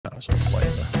as well play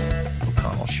the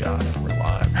O'Connell shot. We're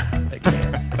live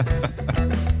again.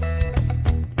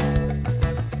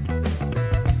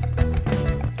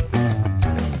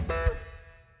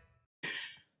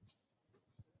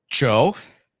 Joe,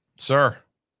 Sir, what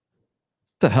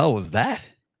the hell was that?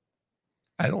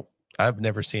 I've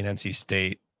never seen NC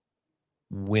State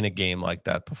win a game like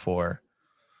that before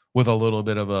with a little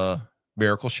bit of a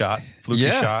miracle shot, fluky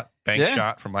shot, bank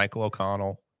shot from Michael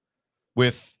O'Connell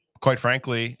with, quite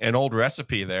frankly, an old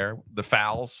recipe there, the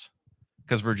fouls,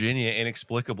 because Virginia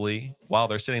inexplicably, while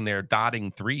they're sitting there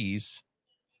dotting threes,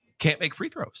 can't make free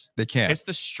throws. They can't. It's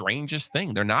the strangest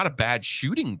thing. They're not a bad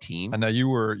shooting team. I know you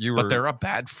were, but they're a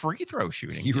bad free throw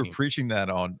shooting you team. were preaching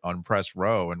that on press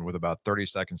row, and with about 30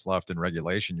 seconds left in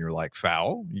regulation, you're like,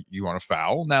 foul? You want a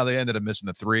foul? Now they ended up missing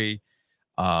the three.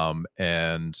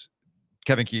 And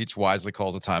Kevin Keats wisely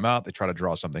calls a timeout. They try to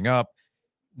draw something up.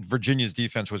 Virginia's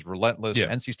defense was relentless.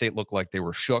 Yeah. NC State looked like they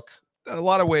were shook. In a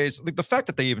lot of ways, like the fact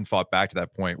that they even fought back to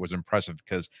that point was impressive,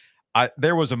 because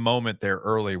there was a moment there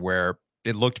early where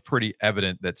it looked pretty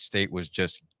evident that State was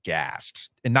just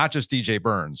gassed, and not just DJ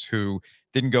Burns, who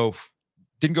didn't go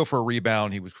for a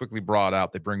rebound. He was quickly brought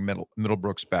out. They bring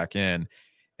Middlebrooks back in,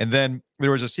 and then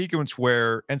there was a sequence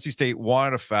where NC State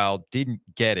wanted a foul, didn't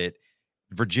get it.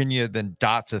 Virginia then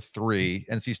dots a three.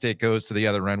 NC State goes to the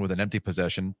other end with an empty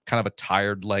possession, kind of a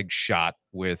tired leg shot,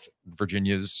 with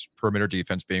Virginia's perimeter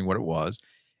defense being what it was.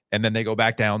 And then they go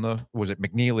back down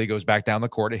McNeely goes back down the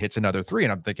court, it hits another three.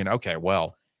 And I'm thinking, okay,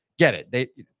 well, get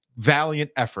it.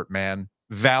 Valiant effort, man.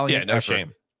 Valiant effort.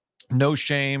 Shame. No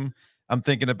shame. I'm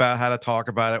thinking about how to talk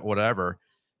about it, whatever.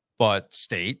 But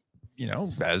State,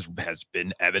 has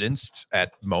been evidenced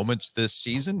at moments this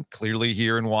season. Clearly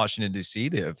here in Washington, D.C.,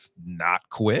 they have not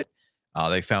quit.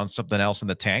 They found something else in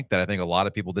the tank that I think a lot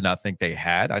of people did not think they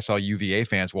had. I saw UVA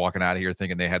fans walking out of here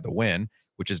thinking they had the win,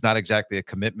 which is not exactly a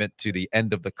commitment to the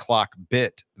end of the clock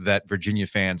bit that Virginia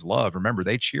fans love. Remember,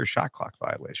 they cheer shot clock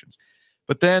violations.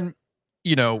 But then,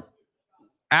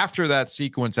 after that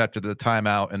sequence, after the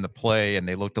timeout and the play, and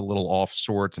they looked a little off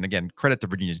sorts, and again, credit to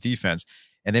Virginia's defense,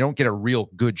 and they don't get a real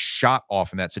good shot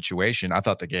off in that situation, I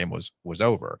thought the game was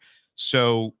over.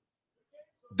 So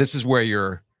this is where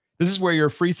your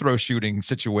free throw shooting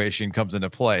situation comes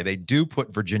into play. They do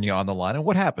put Virginia on the line, and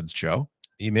what happens, Joe?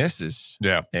 He misses.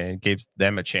 Yeah. And gives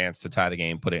them a chance to tie the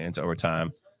game, put it into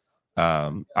overtime.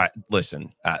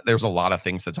 There's a lot of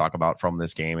things to talk about from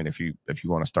this game, and if you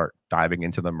want to start diving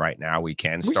into them right now, we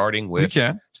can. Starting with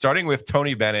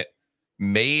Tony Bennett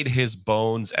made his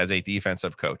bones as a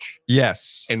defensive coach.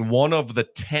 Yes. And one of the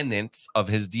tenets of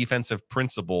his defensive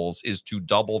principles is to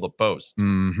double the post.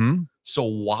 Mm-hmm. So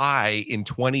why in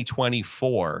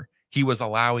 2024 he was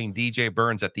allowing DJ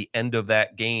Burns at the end of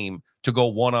that game to go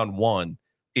one-on-one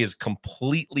is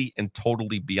completely and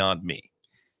totally beyond me.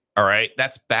 All right.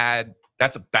 That's bad.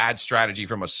 That's a bad strategy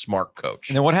from a smart coach.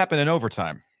 And then what happened in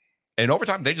overtime? In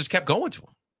overtime, they just kept going to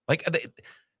him. Like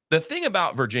the thing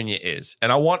about Virginia is,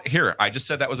 and I just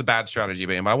said that was a bad strategy,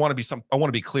 but I want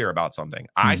to be clear about something.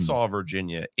 Mm-hmm. I saw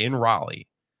Virginia in Raleigh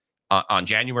on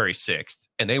January 6th,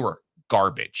 and they were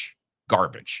garbage.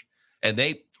 And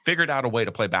they figured out a way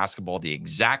to play basketball the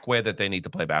exact way that they need to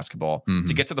play basketball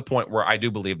to get to the point where I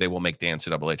do believe they will make the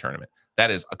NCAA tournament.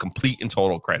 That is a complete and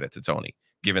total credit to Tony,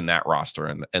 given that roster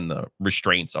and the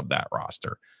restraints of that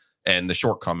roster and the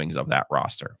shortcomings of that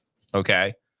roster.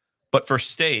 Okay. But for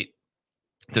State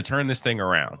to turn this thing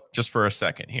around just for a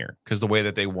second here, because the way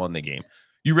that they won the game,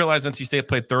 you realize NC State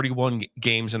played 31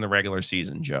 games in the regular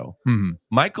season, Joe. Mm-hmm.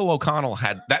 Michael O'Connell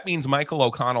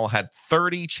had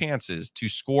 30 chances to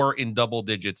score in double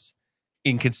digits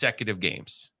in consecutive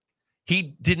games.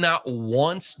 He did not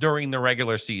once during the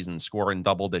regular season score in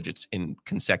double digits in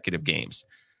consecutive games.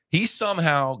 He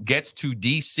somehow gets to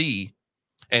DC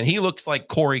and he looks like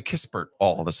Corey Kispert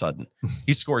all of a sudden.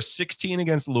 He scores 16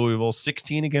 against Louisville,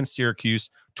 16 against Syracuse,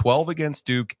 12 against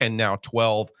Duke, and now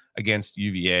 12 against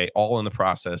UVA, all in the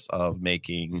process of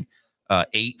making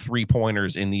 8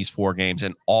 3-pointers in these 4 games,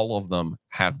 and all of them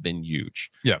have been huge.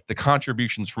 Yeah. The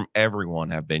contributions from everyone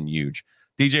have been huge.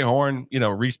 DJ Horn,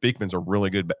 Reese Beekman's a really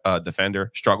good defender,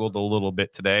 struggled a little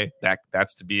bit today.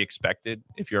 That's to be expected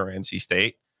if you're NC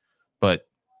State, but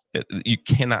you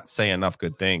cannot say enough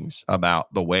good things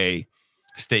about the way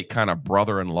State kind of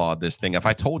brother-in-law this thing. If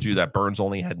I told you that Burns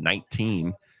only had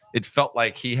 19, it felt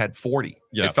like he had 40.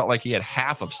 Yeah. It felt like he had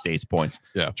half of State's points.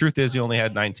 Yeah. Truth is, he only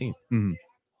had 19. Mm-hmm.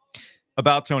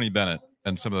 About Tony Bennett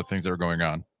and some of the things that are going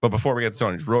on. But before we get to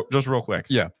Tony, just real quick.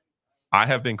 Yeah. I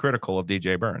have been critical of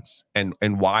DJ Burns and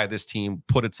why this team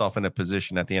put itself in a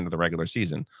position at the end of the regular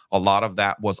season. A lot of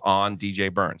that was on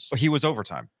DJ Burns. He was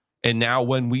overtime. And now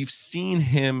when we've seen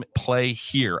him play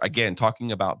here, again,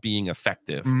 talking about being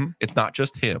effective, it's not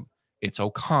just him. It's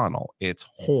O'Connell, it's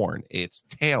Horn, it's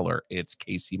Taylor, it's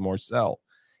Casey Morcell.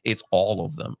 It's all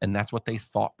of them. And that's what they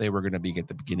thought they were going to be at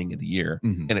the beginning of the year.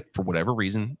 And for whatever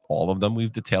reason, all of them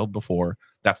we've detailed before,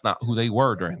 that's not who they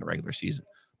were during the regular season.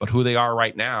 But who they are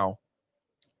right now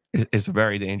is a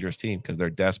very dangerous team because they're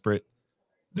desperate.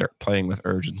 They're playing with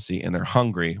urgency and they're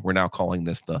hungry. We're now calling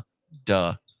this the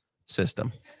duh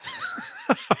system.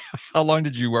 How long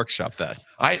did you workshop that?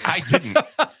 I didn't.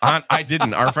 I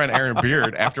didn't. Our friend Aaron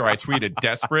Beard, after I tweeted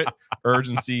desperate,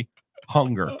 urgency,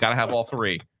 hunger, gotta have all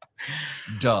three.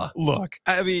 Duh. Look,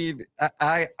 I mean,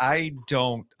 I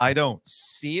don't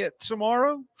see it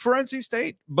tomorrow for NC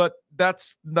State, but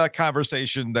that's the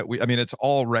conversation that I mean, it's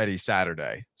already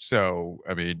Saturday. So,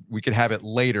 I mean, we could have it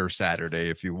later Saturday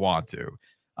if you want to.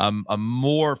 I'm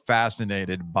more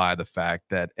fascinated by the fact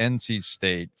that NC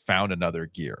State found another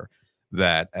gear.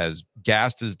 That as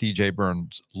gassed as DJ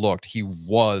Burns looked, he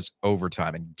was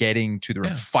overtime and getting to the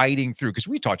fighting through. Because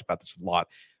we talked about this a lot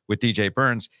with DJ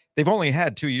Burns. They've only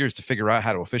had 2 years to figure out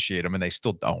how to officiate him, and they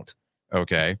still don't.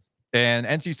 Okay. And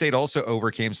NC State also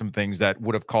overcame some things that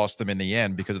would have cost them in the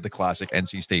end because of the classic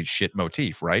NC State shit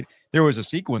motif, right? There was a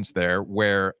sequence there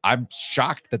where I'm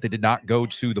shocked that they did not go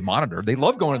to the monitor. They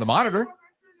love going to the monitor.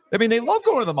 I mean, they love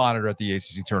going to the monitor at the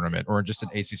ACC tournament or just in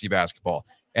ACC basketball.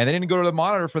 And they didn't go to the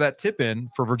monitor for that tip-in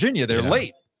for Virginia. They're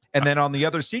late. And then on the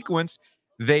other sequence,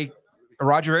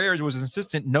 Roger Ayers was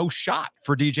insistent, no shot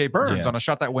for DJ Burns on a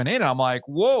shot that went in. And I'm like,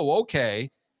 whoa,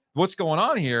 okay, what's going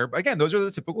on here? Again, those are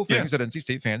the typical things that NC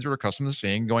State fans are accustomed to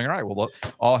seeing, going, all right, well, look,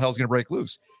 all hell's going to break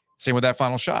loose. Same with that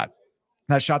final shot.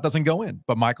 That shot doesn't go in.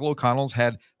 But Michael O'Connell's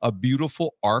had a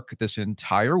beautiful arc this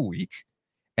entire week.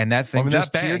 And that thing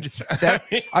just that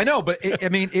I know, but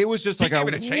it was just like he gave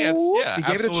it a chance. Yeah, he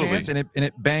gave it a chance, and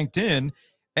it banked in.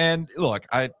 And look,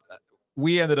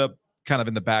 we ended up kind of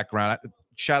in the background.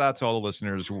 Shout out to all the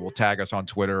listeners who will tag us on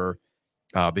Twitter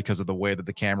because of the way that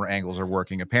the camera angles are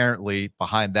working. Apparently,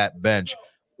 behind that bench,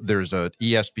 there's a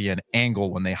ESPN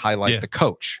angle when they highlight the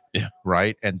coach.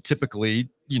 Right, and typically,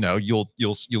 you'll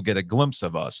get a glimpse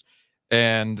of us,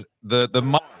 and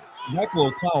the Michael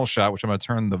O'Connell shot, which I'm going to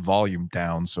turn the volume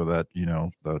down so that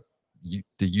the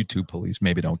YouTube police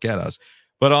maybe don't get us.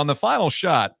 But on the final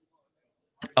shot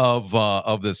of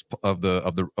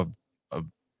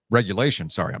regulation,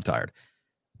 sorry, I'm tired.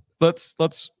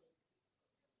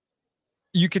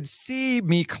 You could see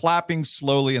me clapping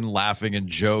slowly and laughing, and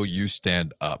Joe, you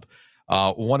stand up.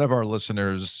 One of our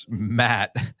listeners,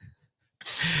 Matt,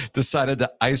 decided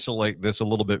to isolate this a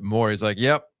little bit more. He's like,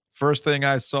 "Yep, first thing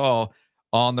I saw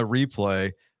on the replay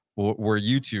were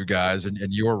you two guys and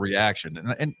your reaction."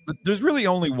 And there's really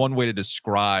only one way to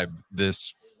describe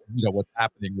this, what's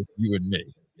happening with you and me.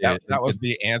 Yeah, that was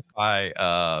the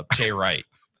anti Jay Wright.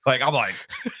 Like, I'm like,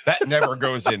 that never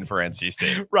goes in for NC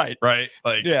State. Right.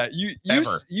 Like, yeah,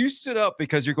 you stood up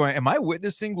because you're going, am I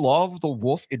witnessing Law of the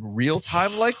Wolf in real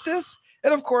time like this?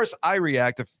 And of course, I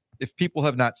react. If people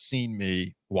have not seen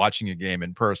me watching a game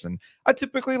in person, I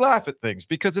typically laugh at things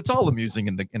because it's all amusing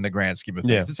in the grand scheme of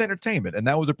things. Yeah. It's entertainment, and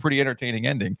that was a pretty entertaining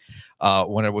ending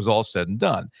when it was all said and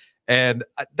done. And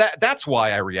that's why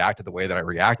I reacted the way that I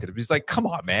reacted. It was like, come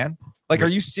on, man! Like, are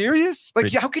you serious?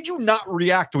 Like, how could you not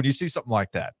react when you see something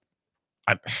like that?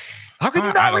 How could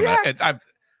you not react?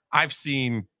 I've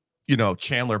seen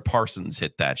Chandler Parsons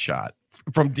hit that shot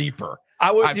from deeper.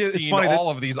 I've seen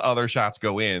all of these other shots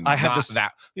go in. I had this,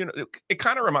 it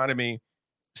kind of reminded me.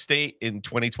 State in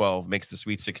 2012 makes the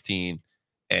Sweet 16,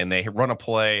 and they run a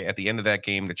play at the end of that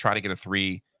game to try to get a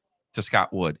three to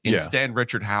Scott Wood. Instead,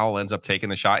 Richard Howell ends up taking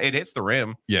the shot. It hits the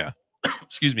rim. Yeah.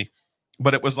 Excuse me.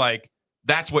 But it was like,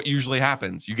 that's what usually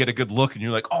happens. You get a good look, and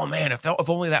you're like, oh, man, if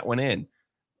only that went in.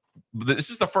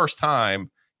 This is the first time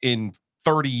in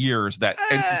 30 years that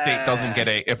NC State doesn't get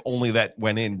a if only that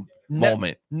went in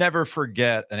moment. Never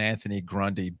forget an Anthony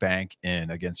Grundy bank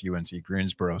in against UNC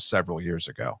Greensboro several years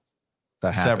ago.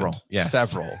 That happened.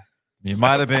 Several. It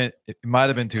might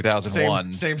have been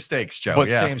 2001. Same stakes, Joe. But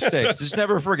same stakes. Just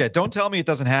never forget. Don't tell me it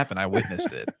doesn't happen. I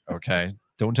witnessed it. Okay.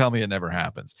 Don't tell me it never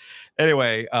happens.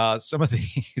 Anyway, some of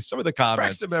the comments.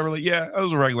 Braxton Beverly, that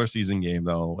was a regular season game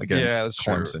though against that's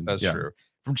Clemson. True. That's true.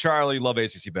 From Charlie, love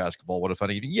ACC basketball. What a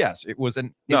fun evening. Yes, it was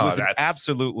an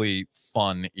absolutely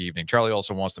fun evening. Charlie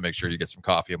also wants to make sure you get some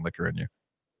coffee and liquor in you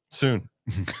soon.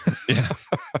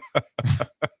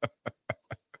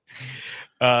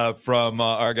 From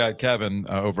our guy Kevin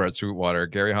over at Sweetwater,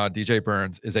 Gary Hahn, DJ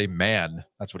Burns is a man.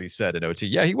 That's what he said in OT.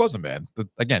 Yeah, he was a man.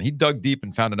 Again, he dug deep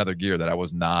and found another gear that I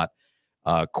was not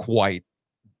quite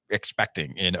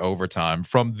expecting in overtime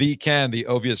from the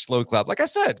Ovies slow clap. Like I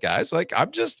said, guys, like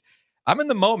I'm in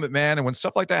the moment, man. And when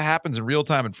stuff like that happens in real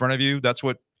time in front of you, that's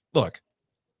what, look,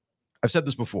 I've said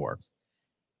this before.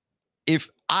 If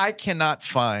I cannot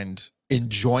find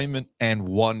enjoyment and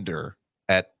wonder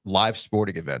at live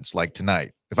sporting events like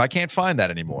tonight, if I can't find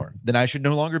that anymore, then I should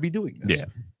no longer be doing this. Yeah.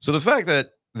 So the fact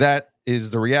that that is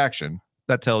the reaction,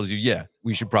 that tells you, yeah,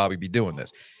 we should probably be doing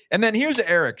this. And then here's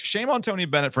Eric. Shame on Tony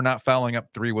Bennett for not fouling up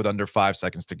 3 with under 5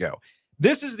 seconds to go.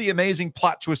 This is the amazing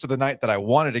plot twist of the night that I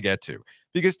wanted to get to,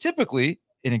 because typically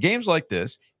in games like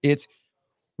this, it's,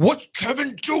 what's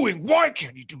Kevin doing? Why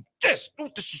can't he do this? Oh,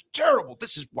 this is terrible.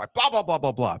 This is why, blah, blah, blah,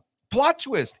 blah, blah. Plot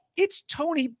twist. It's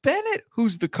Tony Bennett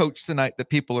who's the coach tonight that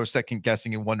people are second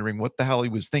guessing and wondering what the hell he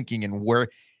was thinking and where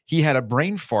he had a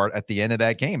brain fart at the end of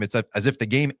that game. It's as if the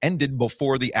game ended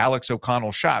before the Alex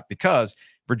O'Connell shot, because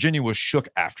Virginia was shook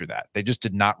after that. They just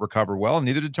did not recover well, and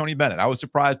neither did Tony Bennett. I was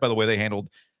surprised by the way they handled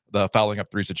the fouling up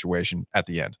 3 situation at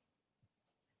the end.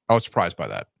 I was surprised by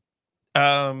that.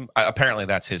 Apparently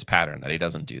that's his pattern, that he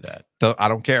doesn't do that. So I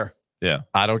don't care. Yeah.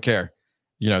 I don't care.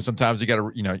 You know, sometimes you got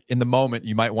to, you know, in the moment,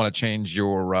 you might want to change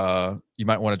your, you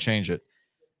might want to change it.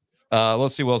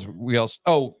 Let's see what else.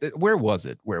 Oh, where was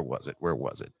it?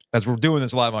 As we're doing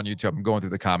this live on YouTube, I'm going through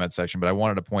the comment section, but I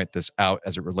wanted to point this out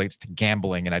as it relates to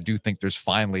gambling. And I do think there's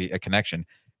finally a connection.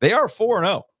 They are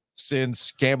 4-0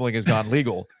 since gambling has gone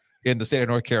legal in the state of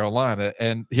North Carolina.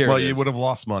 And here, well, you would have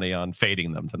lost money on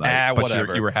fading them tonight,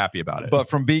 but you were happy about it. But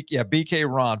from BK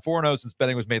Ron, 4-0 since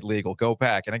betting was made legal. Go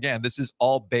Pack. And again, this is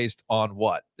all based on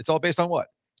what? It's all based on what?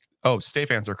 Oh, State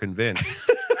fans are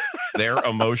convinced their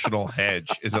emotional hedge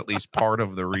is at least part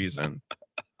of the reason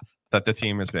that the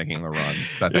team is making the run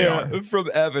that they are. From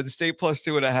Evan, State plus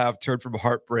 2.5 turned from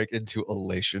heartbreak into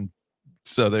elation.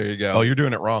 So there you go. Oh, you're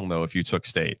doing it wrong though. If you took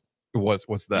State, what's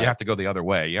that? You have to go the other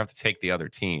way. You have to take the other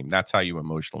team. That's how you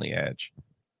emotionally edge.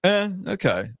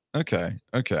 Okay.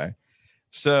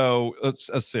 So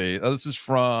let's see. This is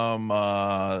from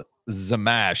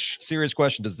Zamash. Serious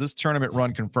question: does this tournament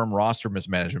run confirm roster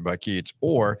mismanagement by Keats,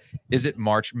 or is it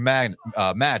March magic?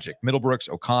 Middlebrooks,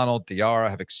 O'Connell, Diarra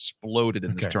have exploded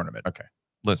in this tournament. Okay,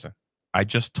 listen. I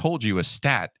just told you a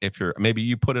stat. If you're maybe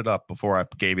you put it up before I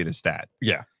gave you the stat.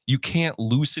 Yeah, you can't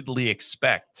lucidly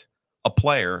expect a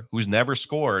player who's never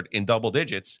scored in double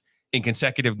digits in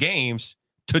consecutive games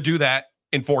to do that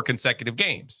in 4 consecutive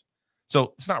games.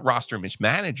 So it's not roster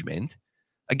mismanagement.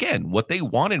 Again, what they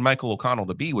wanted Michael O'Connell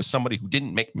to be was somebody who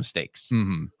didn't make mistakes,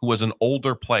 who was an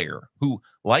older player, who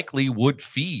likely would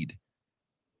feed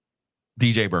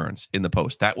DJ Burns in the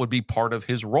post. That would be part of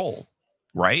his role,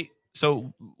 right?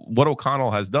 So what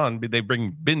O'Connell has done, they've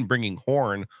been bringing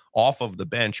Horn off of the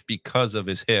bench because of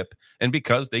his hip and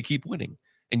because they keep winning.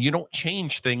 And you don't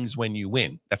change things when you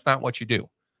win. That's not what you do.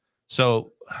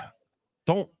 So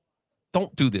don't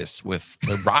do this with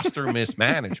the roster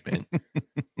mismanagement,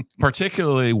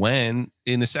 particularly when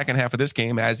in the second half of this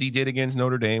game, as he did against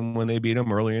Notre Dame when they beat him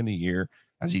earlier in the year,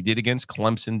 as he did against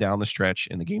Clemson down the stretch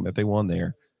in the game that they won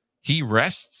there, he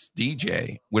rests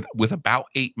DJ with about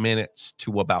 8 minutes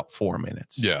to about 4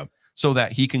 minutes. Yeah. So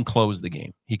that he can close the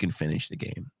game. He can finish the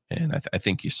game. And I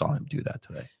think you saw him do that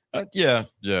today.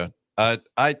 Yeah.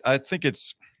 I think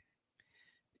it's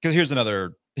because here's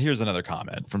another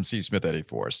comment from C Smith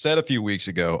 84 said a few weeks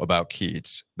ago about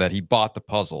Keats that he bought the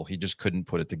puzzle, he just couldn't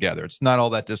put it together. It's not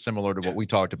all that dissimilar to what we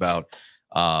talked about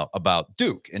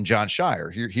Duke and John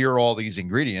Shire. Here are all these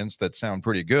ingredients that sound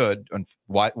pretty good, and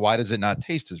why does it not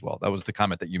taste as well? That was the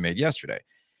comment that you made yesterday.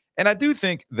 And I do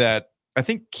think that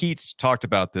Keats talked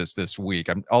about this week.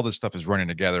 All this stuff is running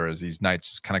together as these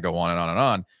nights kind of go on and on and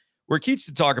on. Where Keats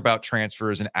to talk about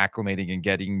transfers and acclimating and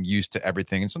getting used to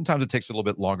everything. And sometimes it takes a little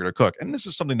bit longer to cook. And this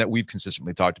is something that we've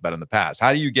consistently talked about in the past.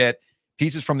 How do you get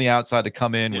pieces from the outside to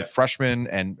come in with freshmen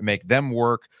and make them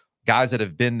work? Guys that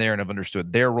have been there and have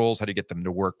understood their roles. How do you get them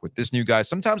to work with this new guy?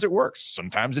 Sometimes it works.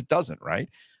 Sometimes it doesn't, right?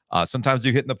 Sometimes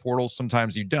you hit in the portal.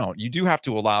 Sometimes you don't. You do have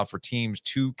to allow for teams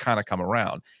to kind of come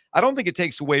around. I don't think it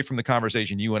takes away from the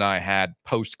conversation you and I had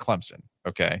post Clemson.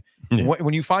 Okay. Yeah.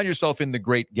 When you find yourself in the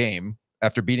great game,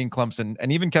 after beating Clemson,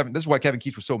 and even Kevin, this is why Kevin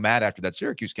Keats was so mad after that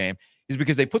Syracuse game, is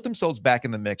because they put themselves back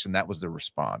in the mix, and that was the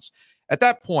response. At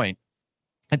that point,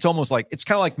 it's almost like, it's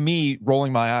kind of like me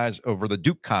rolling my eyes over the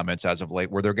Duke comments as of late,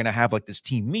 where they're going to have like this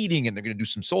team meeting and they're going to do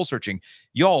some soul searching.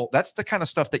 Y'all, that's the kind of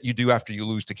stuff that you do after you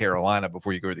lose to Carolina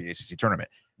before you go to the ACC tournament,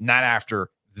 not after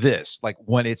this, like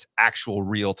when it's actual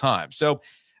real time. So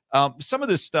some of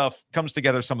this stuff comes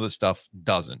together, some of this stuff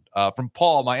doesn't. From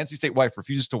Paul, my NC State wife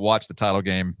refuses to watch the title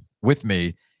game with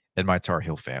me and my Tar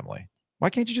Heel family. Why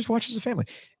can't you just watch as a family?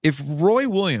 If Roy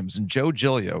Williams and Joe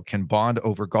Giglio can bond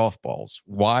over golf balls,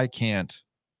 why can't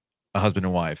a husband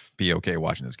and wife be okay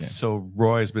watching this game? So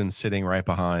Roy's been sitting right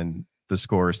behind the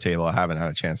scorers table. I haven't had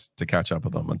a chance to catch up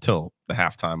with them until the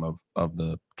halftime of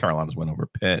the Carolinas win over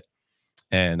Pitt.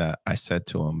 And I said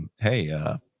to him, hey,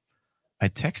 I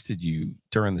texted you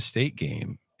during the state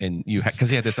game, and you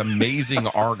because he had this amazing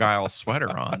Argyle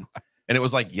sweater on, and it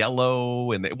was like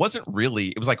yellow, and it wasn't really,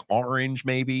 it was like orange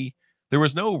maybe. There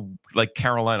was no like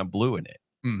Carolina blue in it.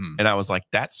 And I was like,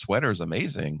 that sweater is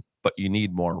amazing, but you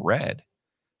need more red.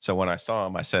 So when I saw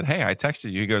him, I said, hey, I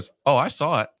texted you. He goes, oh, I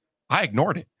saw it. I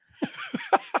ignored it.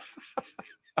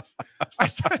 I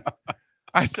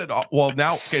said, oh, well,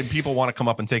 now and people want to come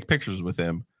up and take pictures with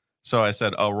him. So I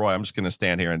said, oh, Roy, I'm just going to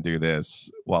stand here and do this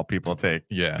while people take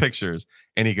pictures.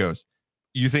 And he goes,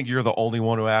 you think you're the only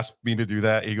one who asked me to do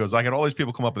that? He goes, I get all these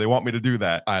people come up and they want me to do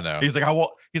that. I know. He's like,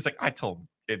 I told him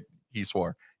it. He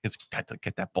swore, it's got to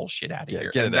get that bullshit out of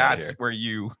here. And that's where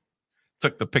you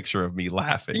took the picture of me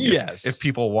laughing. Yes. If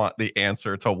people want the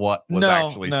answer to what was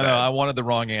actually said. No, I wanted the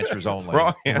wrong answers only.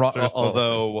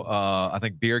 Although I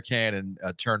think Beer Can and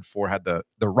Turn 4 had the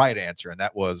right answer, and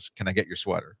that was, can I get your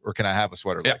sweater? Or can I have a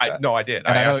sweater like that? No, I did. And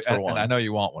I asked for one. And I know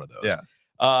you want one of those. Yeah.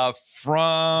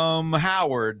 From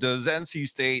Howard, does NC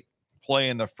State play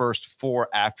in the first 4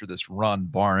 after this run,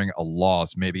 barring a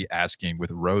loss? Maybe asking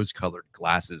with rose-colored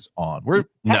glasses on. Where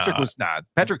Patrick was not.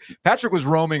 Patrick was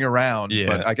roaming around. Yeah,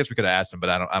 but I guess we could have asked him, but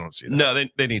I don't see that. No, they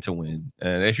need to win.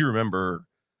 And if you remember,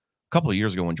 a couple of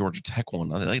years ago when Georgia Tech won,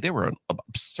 they were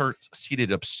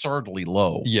seated absurdly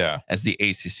low. Yeah, as the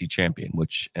ACC champion,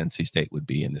 which NC State would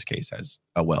be in this case as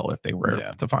well if they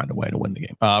were to find a way to win the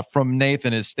game. From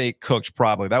Nathan, is State cooked?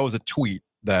 Probably. That was a tweet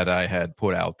that I had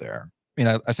put out there. I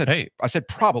mean, I said, hey, I said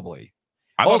probably.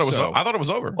 I thought it was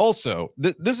over. Also,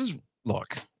 this is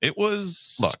it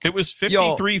was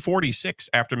 53-46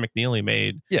 after McNeely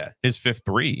made his 5th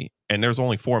three, and there's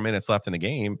only 4 minutes left in the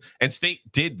game, and State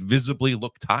did visibly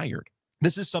look tired.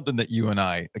 This is something that you and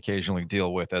I occasionally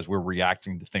deal with as we're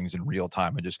reacting to things in real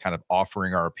time and just kind of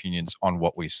offering our opinions on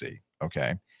what we see.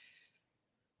 Okay.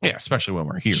 Yeah, especially when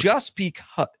we're here. Just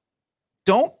because.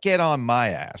 Don't get on my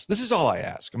ass. This is all I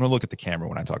ask. I'm going to look at the camera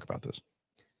when I talk about this.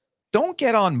 Don't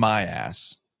get on my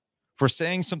ass for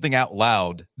saying something out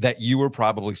loud that you were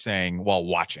probably saying while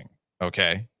watching.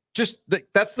 Okay.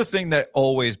 That's the thing that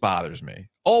always bothers me.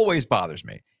 Always bothers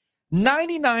me.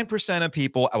 99% of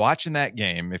people watching that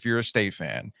game, if you're a State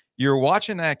fan, you're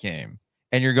watching that game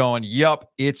and you're going, yup,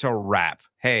 it's a wrap.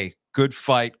 Hey, good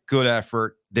fight, good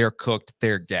effort. They're cooked.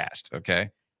 They're gassed.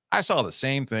 Okay. I saw the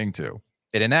same thing too.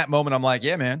 And in that moment, I'm like,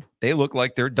 yeah, man, they look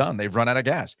like they're done. They've run out of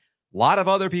gas. A lot of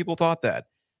other people thought that,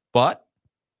 but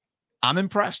I'm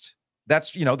impressed.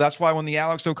 That's why when the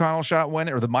Alex O'Connell shot went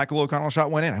in, or the Michael O'Connell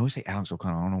shot went in, I always say Alex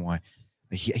O'Connell. I don't know why.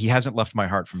 He hasn't left my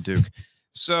heart from Duke.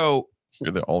 So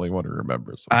you're the only one who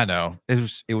remembers. I know.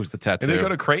 It was the tattoo. Did he go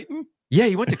to Creighton? Yeah,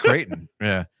 he went to Creighton.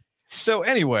 Yeah. So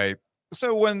anyway,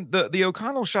 so when the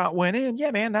O'Connell shot went in,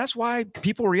 yeah, man, that's why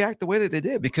people react the way that they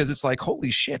did, because it's like, holy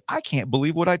shit, I can't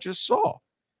believe what I just saw.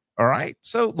 All right.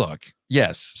 So look,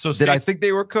 yes. So did I think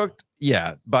they were cooked?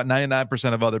 Yeah. About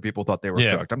 99% of other people thought they were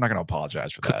cooked. I'm not going to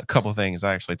apologize for that. A couple of things.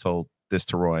 I actually told this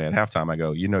to Roy at halftime. I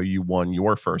go, you won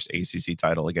your first ACC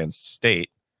title against State.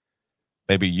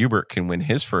 Maybe Hubert can win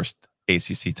his first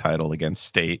ACC title against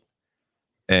State.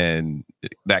 And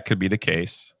that could be the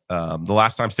case. The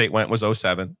last time State went was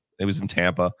 2007. It was in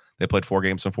Tampa. They played 4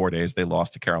 games in 4 days. They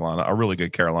lost to Carolina, a really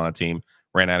good Carolina team,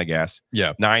 ran out of gas.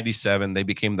 Yeah. 97, they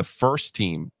became the first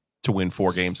team to win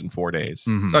 4 games in 4 days.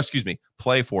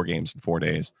 Play 4 games in 4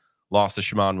 days. Lost to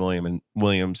Shimon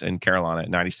Williams and Carolina at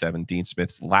 97. Dean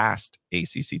Smith's last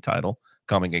ACC title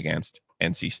coming against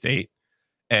NC State.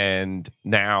 And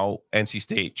now NC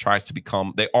State tries to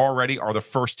become, they already are the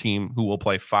first team who will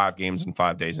play 5 games in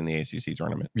 5 days in the ACC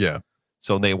tournament. Yeah.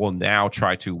 So they will now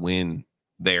try to win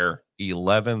their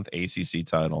 11th ACC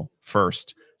title,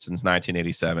 first since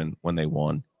 1987 when they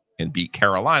won and beat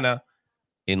Carolina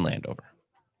in Landover.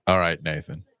 All right,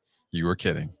 Nathan, you were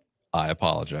kidding. I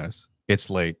apologize.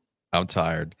 It's late. I'm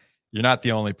tired. You're not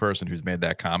the only person who's made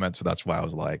that comment, so that's why I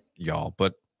was like, y'all.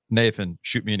 But Nathan,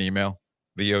 shoot me an email,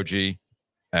 VOG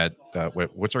at,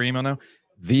 what's our email now?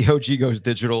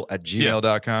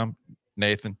 VOGgoesdigital@gmail.com.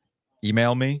 Nathan,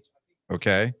 email me,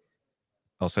 okay?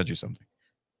 I'll send you something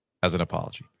as an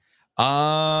apology.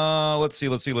 Let's see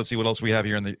what else we have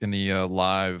here in the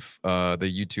live the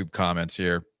YouTube comments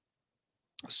here.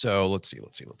 So let's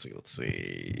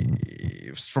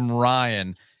see. From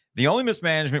Ryan, the only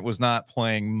mismanagement was not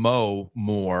playing Mo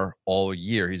more all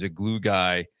year. He's a glue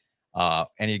guy.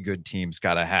 any good team's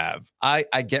got to have. I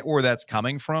get where that's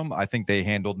coming from. I think they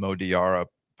handled Mo Diarra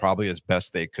probably as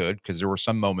best they could, because there were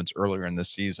some moments earlier in this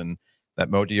season that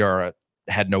Mo Diarra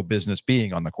had no business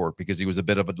being on the court because he was a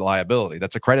bit of a liability.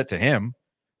 That's a credit to him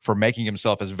for making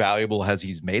himself as valuable as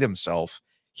he's made himself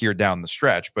here down the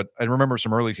stretch. But I remember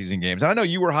some early season games. And I know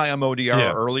you were high on Mo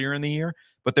Diarra earlier in the year,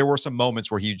 but there were some moments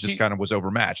where he just kind of was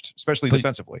overmatched, especially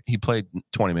defensively. He played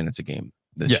 20 minutes a game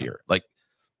this year. Like,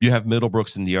 you have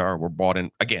Middlebrooks and Diarra were bought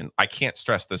in. Again, I can't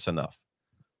stress this enough.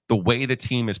 The way the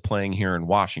team is playing here in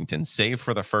Washington, save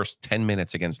for the first 10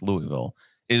 minutes against Louisville,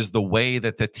 is the way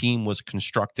that the team was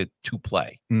constructed to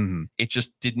play. It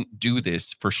just didn't do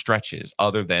this for stretches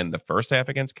other than the first half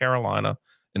against Carolina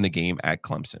and the game at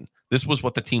Clemson. This was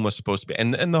what the team was supposed to be.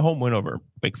 And the home win over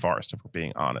Wake Forest, if we're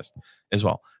being honest, as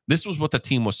well. This was what the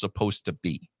team was supposed to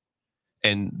be.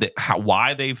 And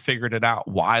why they've figured it out,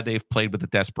 why they've played with the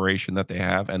desperation that they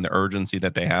have and the urgency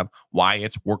that they have, why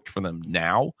it's worked for them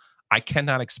now, I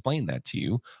cannot explain that to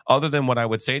you. Other than what I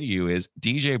would say to you is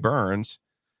DJ Burns,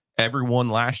 everyone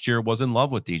last year was in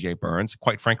love with DJ Burns.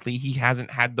 Quite frankly, he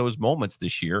hasn't had those moments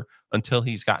this year until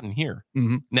he's gotten here.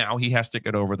 Now he has to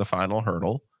get over the final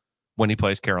hurdle when he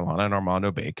plays Carolina and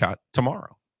Armando Bacot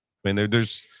tomorrow. I mean,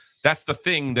 that's the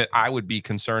thing that I would be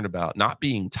concerned about, not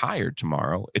being tired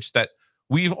tomorrow. It's that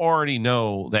we've already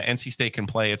know that NC State can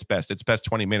play its best. Its best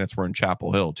 20 minutes were in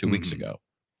Chapel Hill 2 weeks ago.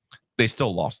 They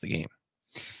still lost the game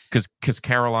because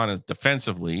Carolina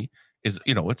defensively is,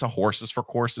 it's a horses for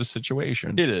courses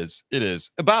situation. It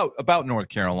is about North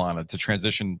Carolina, to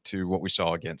transition to what we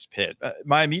saw against Pitt.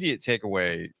 My immediate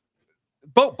takeaway,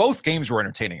 both games were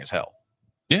entertaining as hell.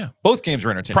 Yeah, both games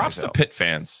were entertaining. Props to Pitt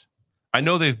fans. I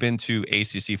know they've been to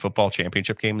ACC football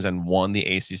championship games and won the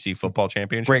ACC football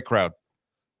championship. Great crowd.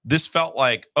 This felt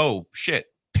like, oh shit,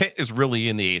 Pitt is really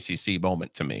in the ACC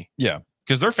moment to me. Yeah,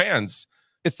 because their fans.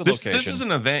 It's the location. This is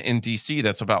an event in DC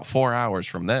that's about 4 hours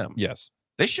from them. Yes,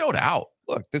 they showed out.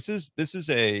 Look, this is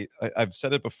I've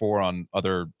said it before on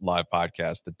other live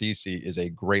podcasts that DC is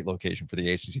a great location for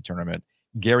the ACC tournament.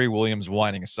 Gary Williams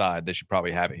whining aside, they should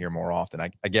probably have it here more often.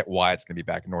 I get why it's going to be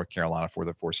back in North Carolina for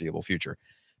the foreseeable future,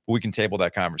 but we can table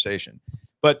that conversation.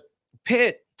 But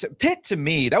Pitt to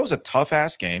me, that was a tough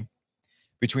ass game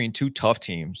between two tough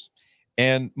teams.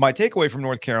 And my takeaway from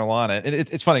North Carolina, and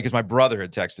it's funny because my brother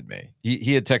had texted me.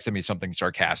 He had texted me something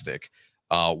sarcastic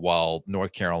while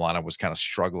North Carolina was kind of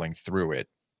struggling through it.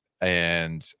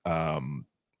 And let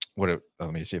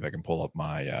me see if I can pull up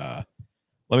my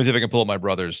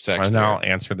brother's text. And I'll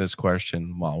answer this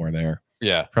question while we're there.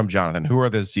 Yeah, from Jonathan. Who are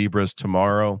the Zebras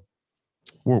tomorrow?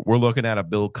 We're looking at a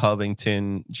Bill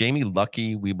Covington. Jamie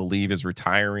Luckey, we believe, is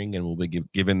retiring and will be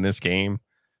given this game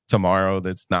tomorrow.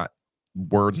 That's not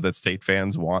words that State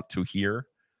fans want to hear.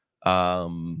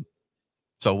 So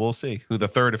we'll see who the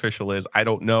third official is. I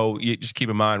don't know. You just keep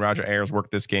in mind Roger Ayers worked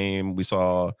this game. We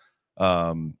saw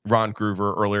Ron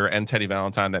Groover earlier and Teddy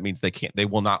Valentine. That means they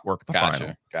will not work the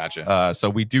final. Gotcha. So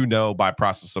we do know by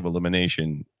process of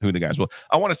elimination who the guys will.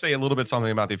 I want to say a little bit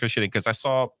something about the officiating because I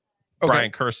saw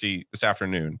Brian Kersey this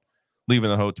afternoon leaving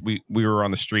the hotel. We were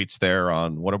on the streets there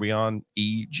on, what are we on?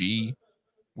 EG.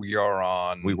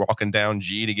 We're walking down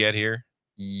G to get here.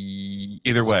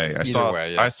 Either way,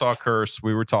 I saw Curse.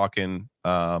 We were talking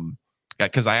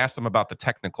because I asked him about the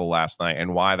technical last night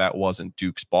and why that wasn't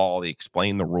Duke's ball. He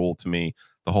explained the rule to me,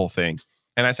 the whole thing.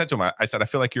 And I said to him, I said, I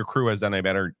feel like your crew,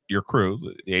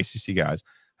 the ACC guys,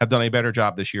 have done a better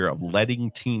job this year of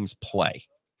letting teams play.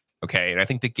 Okay. And I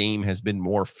think the game has been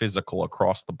more physical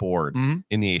across the board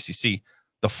in the ACC.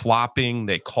 The flopping,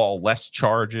 they call less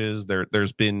charges.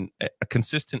 There's been a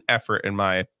consistent effort, in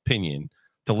my opinion,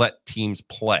 to let teams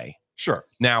play. Sure.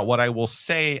 Now, what I will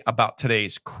say about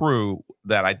today's crew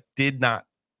that I did not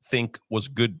think was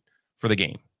good for the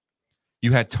game,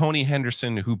 you had Tony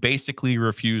Henderson, who basically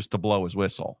refused to blow his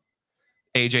whistle.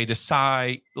 AJ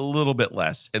Desai, a little bit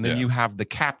less. And then you have the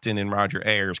captain in Roger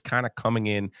Ayers kind of coming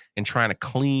in and trying to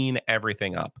clean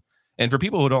everything up. And for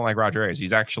people who don't like Roger Ayers,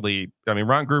 he's actually,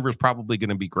 Ron Groover is probably going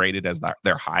to be graded as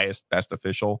their highest, best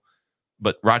official,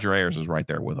 but Roger Ayers is right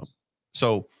there with him.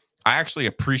 So I actually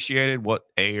appreciated what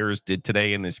Ayers did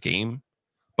today in this game,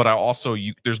 but I also,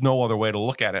 there's no other way to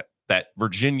look at it that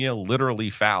Virginia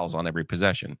literally fouls on every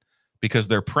possession because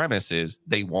their premise is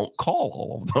they won't call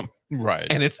all of them. Right.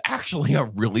 And it's actually a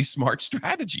really smart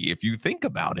strategy if you think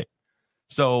about it.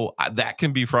 So that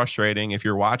can be frustrating if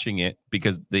you're watching it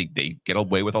because they get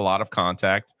away with a lot of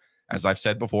contact. As I've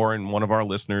said before, and one of our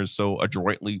listeners so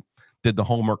adroitly did the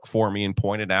homework for me and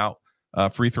pointed out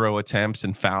free throw attempts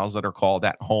and fouls that are called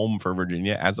at home for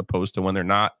Virginia as opposed to when they're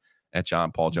not at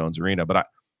John Paul Jones Arena. But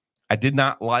I did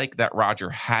not like that Roger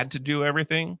had to do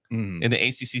everything in the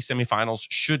ACC semifinals.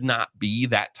 Should not be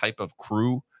that type of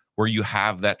crew where you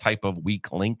have that type of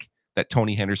weak link that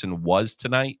Tony Henderson was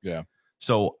tonight. Yeah.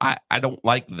 So I don't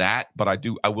like that, but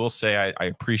I will say I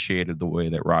appreciated the way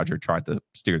that Roger tried to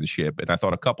steer the ship. And I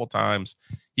thought a couple times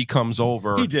he comes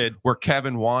over. He did. Where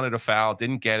Kevin wanted a foul,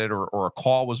 didn't get it, or a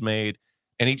call was made.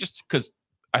 And he just, because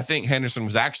I think Henderson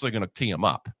was actually going to tee him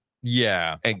up.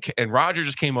 Yeah. And Roger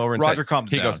just came over and Roger said, calmed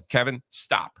down. He goes, Kevin,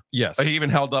 stop. Yes. He even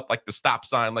held up like the stop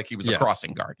sign like he was a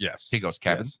crossing guard. Yes. He goes,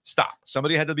 Kevin, stop.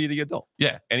 Somebody had to be the adult.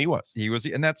 Yeah, and he was.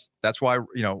 And that's why,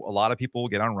 you know, a lot of people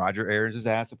get on Roger Ayers'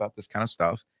 ass about this kind of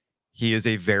stuff. He is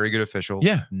a very good official.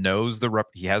 Yeah. Knows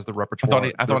he has the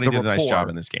repertoire. I thought he did a nice job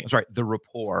in this game. That's right. The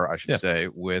rapport, I should say,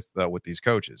 with these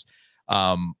coaches.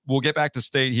 We'll get back to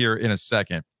State here in a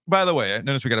second. By the way, I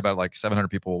noticed we got about like 700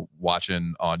 people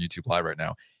watching on YouTube Live right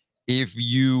now. If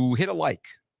you hit a like,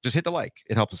 just hit the like.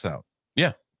 It helps us out.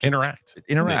 Yeah. Interact.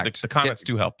 The comments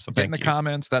do help. So get in the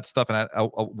comments, that stuff. And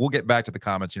we'll get back to the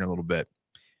comments here in a little bit.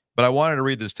 But I wanted to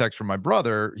read this text from my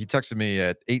brother. He texted me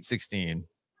at 8:16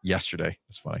 yesterday.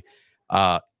 It's funny.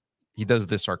 He does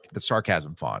the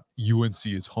sarcasm font. UNC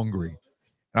is hungry.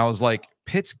 And I was like,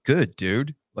 Pitt's good,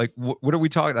 dude. Like, what are we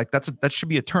talking? Like, that should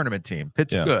be a tournament team.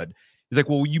 Pitt's good. He's like,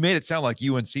 well, you made it sound like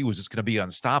UNC was just going to be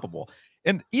unstoppable.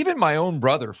 And even my own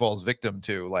brother falls victim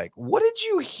to, like, what did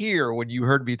you hear when you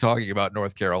heard me talking about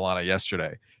North Carolina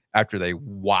yesterday after they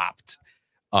whopped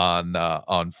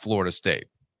on Florida State?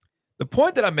 The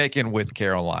point that I'm making with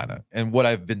Carolina and what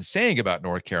I've been saying about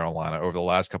North Carolina over the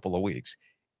last couple of weeks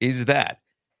is that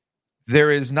there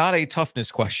is not a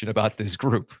toughness question about this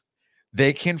group.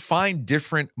 They can find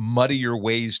different, muddier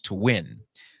ways to win.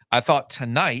 I thought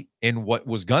tonight, in what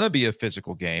was going to be a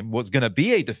physical game, was going to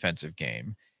be a defensive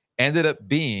game, ended up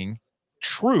being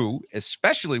true,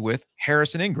 especially with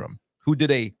Harrison Ingram, who did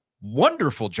a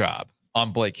wonderful job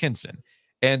on Blake Hinson.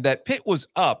 And that Pitt was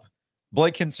up.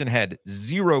 Blake Hinson had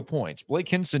 0 points. Blake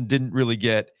Hinson didn't really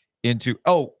get into,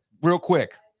 real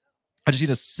quick, I just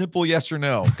need a simple yes or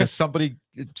no, because somebody,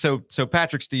 so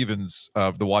Patrick Stevens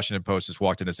of the Washington Post just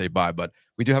walked in to say bye, but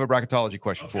we do have a bracketology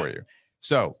question for you.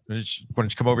 So why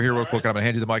don't you come over here real quick? I'm going to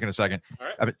hand you the mic in a second.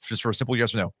 Just for a simple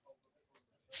yes or no.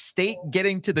 State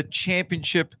getting to the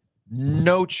championship,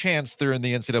 no chance they're in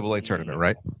the NCAA tournament,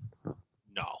 right?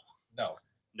 No.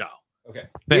 Okay.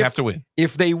 They have to win.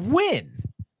 If they win,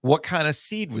 what kind of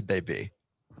seed would they be?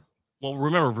 Well,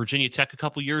 remember Virginia Tech a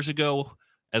couple years ago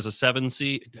as a 7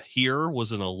 seed here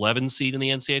was an 11 seed in the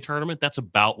NCAA tournament. That's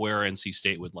about where NC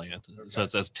State would land. Okay. So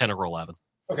it's 10 or 11.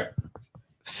 Okay.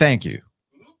 Thank you.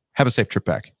 Have a safe trip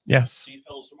back. Yes. See you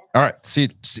fellas tomorrow. All right.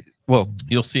 Well,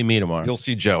 you'll see me tomorrow. You'll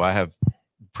see Joe. I have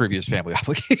previous family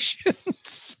obligations.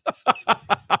 Safe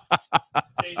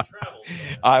travels.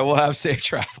 I will have safe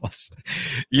travels.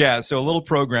 Yeah. So a little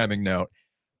programming note.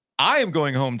 I am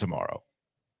going home tomorrow.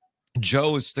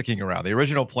 Joe is sticking around. The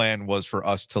original plan was for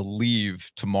us to leave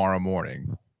tomorrow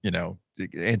morning,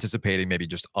 anticipating maybe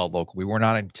just a local. We were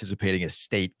not anticipating a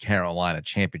State Carolina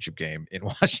championship game in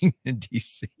Washington,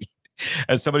 D.C.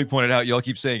 As somebody pointed out, y'all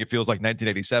keep saying it feels like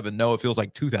 1987. No, it feels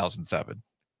like 2007,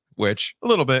 which a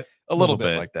little bit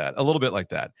like that.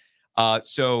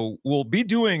 So we'll be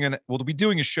doing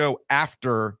a show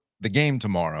after the game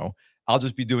tomorrow. I'll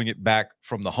just be doing it back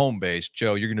from the home base.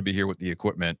 Joe, you're going to be here with the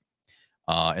equipment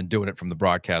and doing it from the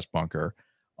broadcast bunker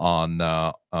in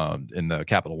the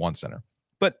Capital One Center.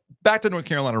 But back to North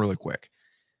Carolina really quick.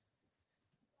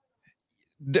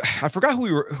 I forgot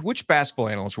which basketball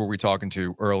analysts were we talking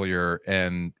to earlier,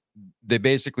 and they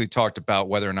basically talked about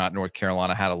whether or not North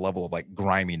Carolina had a level of like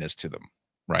griminess to them,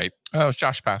 right? Oh, it was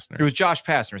Josh Pastner. It was Josh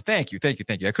Pastner. Thank you.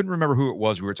 I couldn't remember who it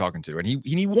was we were talking to, and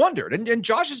he wondered. And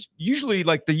Josh is usually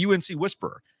like the UNC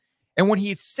whisperer. And when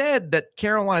he said that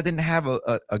Carolina didn't have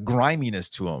a griminess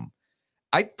to him,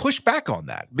 I pushed back on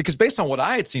that because based on what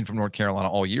I had seen from North Carolina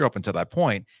all year up until that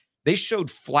point, they showed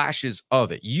flashes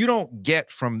of it. You don't get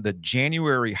from the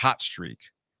January hot streak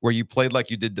where you played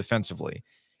like you did defensively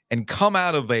and come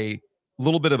out of a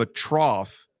little bit of a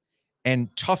trough and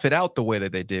tough it out the way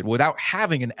that they did without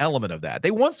having an element of that.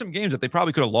 They won some games that they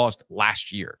probably could have lost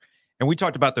last year. And we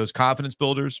talked about those confidence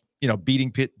builders,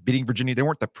 beating Pitt, beating Virginia. They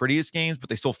weren't the prettiest games, but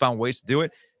they still found ways to do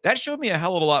it. That showed me a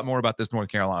hell of a lot more about this North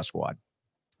Carolina squad.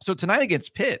 So tonight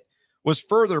against Pitt was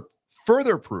further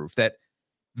proof that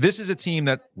this is a team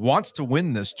that wants to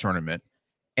win this tournament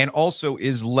and also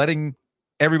is letting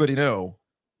everybody know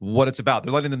what it's about.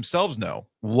 They're letting themselves know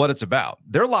what it's about.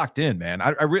 They're locked in, man.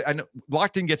 I know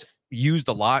locked in gets used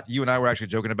a lot. You and I were actually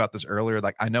joking about this earlier.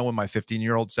 Like, I know when my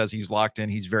 15-year-old says he's locked in,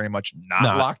 he's very much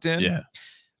not locked in. Yeah.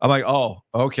 I'm like, oh,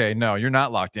 okay, no, you're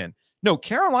not locked in. No,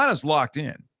 Carolina's locked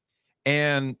in.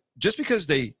 And just because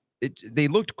they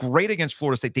looked great against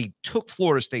Florida State, they took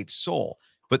Florida State's soul.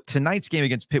 But tonight's game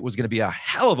against Pitt was going to be a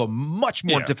hell of a much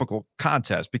more difficult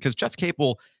contest because Jeff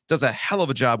Capel does a hell of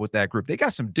a job with that group. They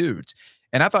got some dudes.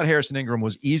 And I thought Harrison Ingram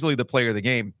was easily the player of the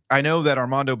game. I know that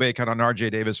Armando Bacot on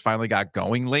RJ Davis finally got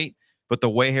going late, but the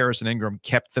way Harrison Ingram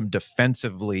kept them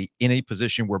defensively in a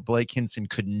position where Blake Hinson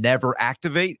could never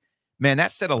activate, man,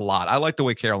 that said a lot. I like the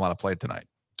way Carolina played tonight.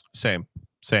 Same.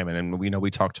 And we know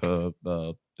we talked to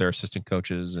their assistant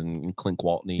coaches and Clint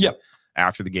Waltney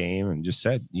after the game and just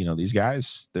said, these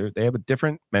guys, they have a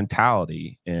different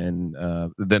mentality than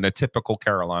a typical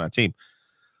Carolina team.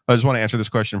 I just want to answer this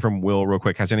question from Will real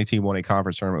quick. Has any team won a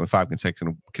conference tournament with 5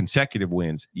 consecutive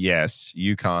wins? Yes.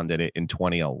 UConn did it in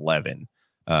 2011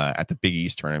 at the Big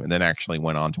East tournament, and then actually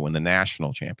went on to win the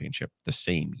national championship the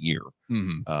same year.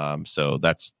 So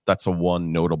that's a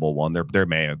one notable one. There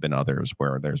may have been others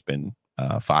where there's been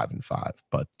 5 and 5,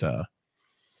 but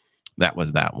that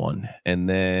was that one. And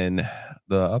then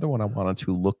the other one I wanted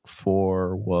to look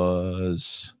for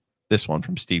was this one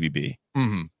from Stevie B.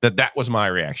 That was my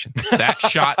reaction. That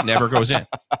shot never goes in,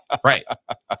 right?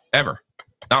 Ever,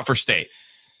 not for State.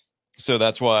 So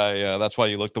that's why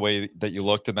you looked the way that you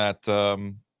looked in that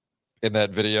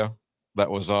video that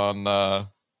was on.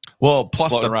 Well,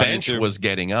 plus the bench was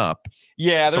getting up.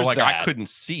 Yeah, so like that. I couldn't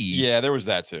see. Yeah, there was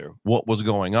that too. What was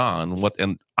going on?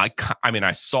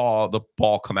 I saw the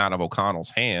ball come out of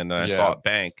O'Connell's hand and I saw it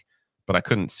bank, but I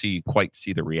couldn't quite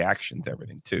see the reaction to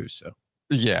everything too. So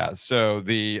yeah, so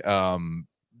the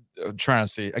trying to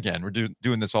see again. We're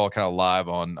doing this all kind of live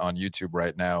on YouTube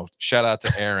right now. Shout out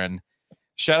to Aaron.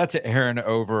 Shout out to Aaron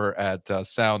over at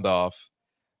Sound Off.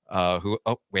 Who?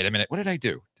 Oh, wait a minute. What did I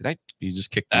do? You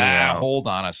just kicked me out. Hold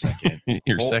on a second.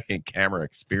 Your second camera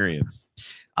experience.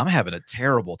 I'm having a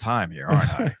terrible time here,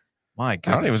 aren't I? My goodness.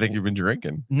 I don't even think you've been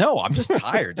drinking. No, I'm just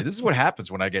tired. Dude. This is what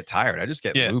happens when I get tired. I just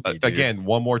get loopy. Again,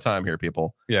 one more time here,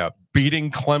 people. Yeah.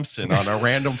 Beating Clemson on a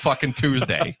random fucking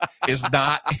Tuesday is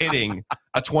not hitting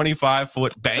a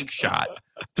 25-foot bank shot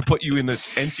to put you in the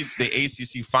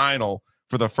ACC final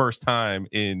for the first time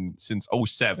since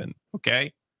 2007.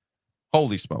 Okay.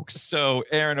 Holy smokes. So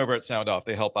Aaron over at Sound Off,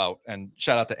 they help out. And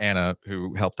shout out to Anna,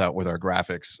 who helped out with our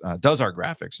graphics, does our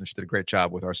graphics. And she did a great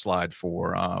job with our slide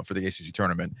for the ACC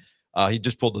tournament. He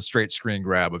just pulled a straight screen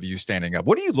grab of you standing up.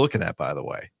 What are you looking at, by the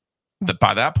way?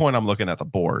 By that point, I'm looking at the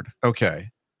board. Okay.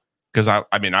 Because I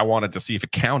wanted to see if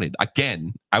it counted.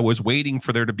 Again, I was waiting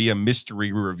for there to be a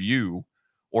mystery review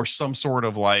or some sort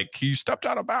of like, he stepped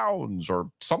out of bounds or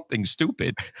something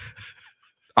stupid.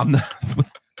 I'm not...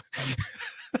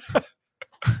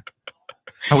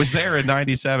 I was there in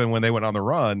 97 when they went on the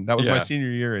run. That was my senior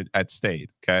year at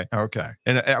State. Okay.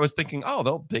 And I was thinking, oh,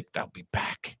 they'll be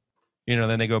back.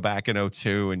 Then they go back in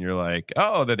 02 and you're like,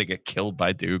 oh, then they get killed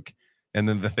by Duke. And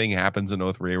then the thing happens in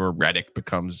 03 where Reddick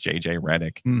becomes JJ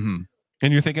Reddick. And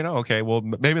you're thinking, oh, okay, well,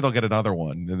 maybe they'll get another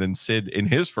one. And then Sid in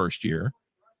his first year,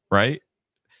 right?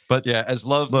 But yeah, as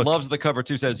Loves the Cover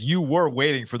 2 says, you were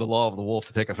waiting for the law of the wolf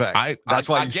to take effect. That's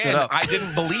why you stood up. I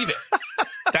didn't believe it.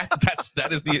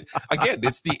 That is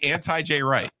it's the anti Jay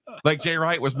Wright. Like Jay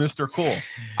Wright was Mr. Cool.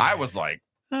 I was like,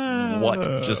 what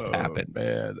just happened?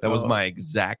 Man, that was my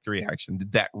exact reaction.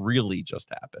 Did that really just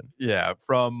happen? Yeah,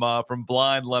 from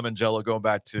Blind Lemon Jello going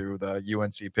back to the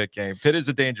UNC Pitt game. Pitt is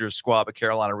a dangerous squad, but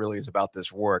Carolina really is about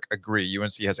this work. Agree.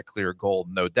 UNC has a clear goal,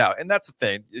 no doubt. And that's the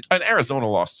thing. And Arizona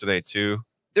lost today too.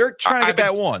 They're trying to get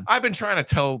that one. I've been trying to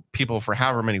tell people for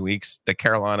however many weeks that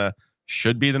Carolina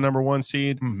should be the #1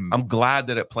 seed. I'm glad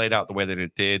that it played out the way that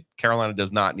it did. Carolina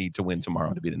does not need to win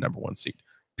tomorrow to be the #1 seed,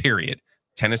 period.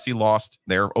 Tennessee lost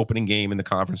their opening game in the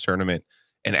conference tournament,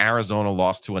 and Arizona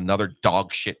lost to another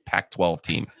dog shit Pac-12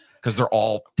 team because they're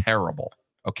all terrible.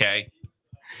 Okay.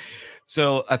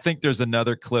 So I think there's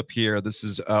another clip here. This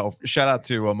is shout out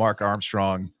to Mark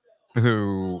Armstrong,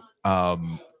 who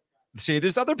see,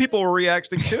 there's other people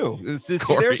reacting too.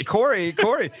 There's Corey.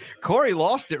 Corey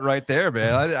lost it right there,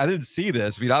 man. I didn't see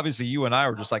this. I mean, obviously you and I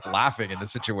were just like laughing in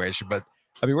this situation, but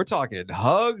I mean, we're talking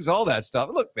hugs, all that stuff.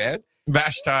 Look, man.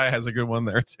 Vashti has a good one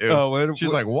there too. Oh,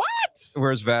 she's like, what?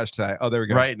 Where's Vashti? Oh, there we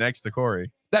go. Right next to Corey.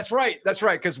 That's right.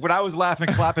 Because when I was laughing,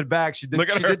 clapping back, she did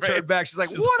turn back. She's like,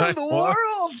 what in the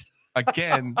world?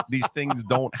 Again, these things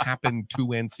don't happen to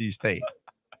NC State.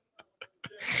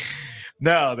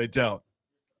 No, they don't.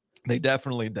 They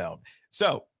definitely don't.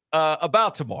 So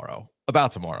about tomorrow,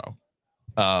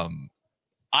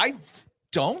 I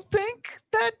don't think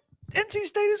that NC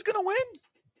State is going to win.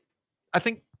 I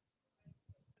think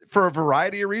for a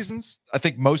variety of reasons. I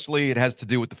think mostly it has to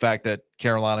do with the fact that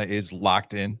Carolina is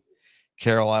locked in.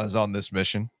 Carolina's on this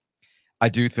mission. I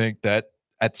do think that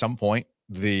at some point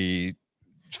the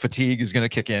fatigue is going to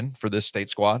kick in for this state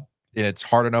squad. It's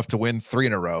hard enough to win 3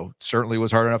 in a row. It certainly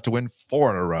was hard enough to win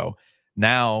 4 in a row.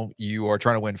 Now you are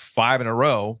trying to win 5 in a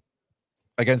row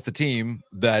against a team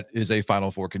that is a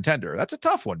Final Four contender. That's a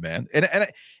tough one, man. And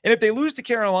if they lose to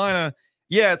Carolina,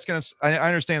 yeah, it's gonna. I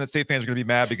understand that state fans are gonna be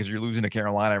mad because you're losing to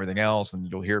Carolina, and everything else,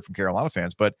 and you'll hear it from Carolina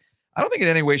fans. But I don't think in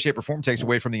any way, shape, or form takes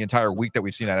away from the entire week that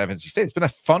we've seen out of NC State. It's been a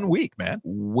fun week, man.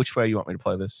 Which way you want me to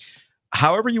play this?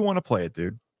 However you want to play it,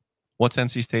 dude. What's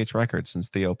NC State's record since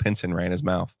Theo Pinson ran his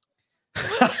mouth?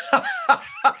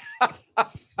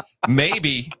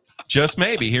 Maybe, just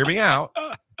maybe, hear me out.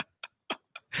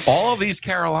 All of these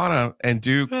Carolina and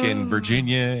Duke and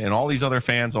Virginia and all these other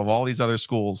fans of all these other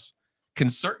schools can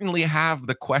certainly have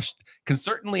the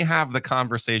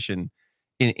conversation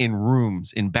in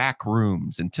rooms, in back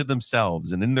rooms, and to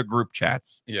themselves and in their group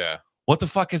chats. Yeah. What the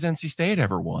fuck has NC State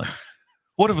ever won?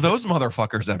 What have those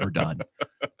motherfuckers ever done?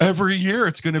 Every year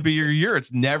it's going to be your year.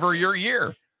 It's never your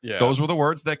year. Yeah. Those were the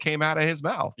words that came out of his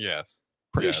mouth. Yes.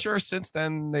 Pretty sure since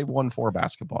then they've won 4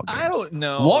 basketball games. I don't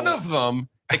know. One of them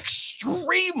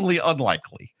extremely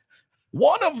unlikely.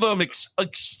 One of them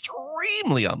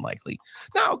extremely unlikely.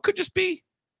 Now, it could just be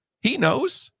he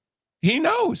knows. He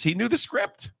knows. He knew the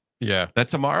script. Yeah. That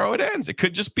tomorrow it ends. It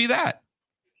could just be that.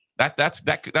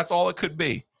 That's all it could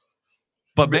be.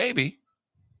 But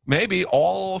maybe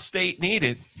all State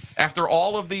needed after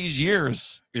all of these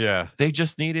years, they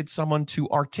just needed someone to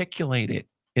articulate it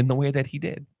in the way that he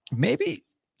did. Maybe,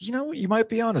 you might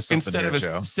be onto something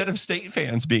instead of State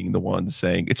fans being the ones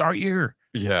saying it's our year.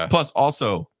 Yeah. Plus,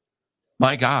 also,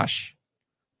 my gosh,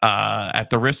 at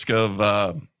the risk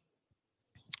of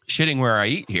shitting where I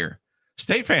eat here,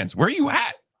 State fans, where are you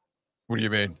at? What do you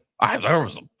mean? There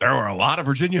were a lot of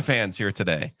Virginia fans here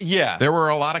today. Yeah. There were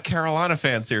a lot of Carolina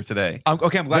fans here today. I'm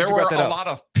glad you brought that up. There were a lot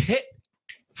of Pitt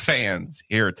fans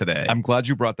here today. I'm glad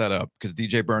you brought that up because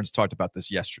DJ Burns talked about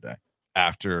this yesterday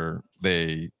after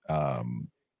they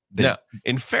now,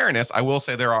 in fairness, I will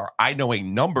say I know a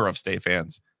number of State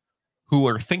fans who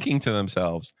are thinking to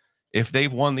themselves, if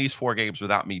they've won these 4 games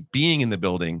without me being in the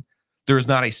building, there's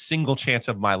not a single chance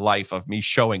of my life of me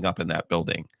showing up in that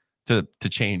building to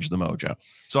change the mojo.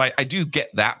 So I do get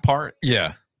that part.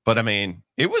 Yeah. But I mean,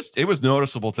 it was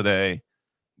noticeable today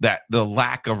that the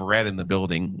lack of red in the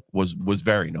building was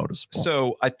very noticeable.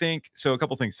 So I think a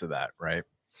couple things to that, right?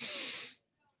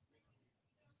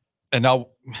 And now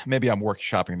maybe I'm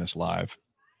workshopping this live.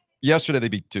 Yesterday they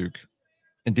beat Duke,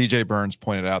 and DJ Burns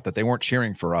pointed out that they weren't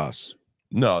cheering for us.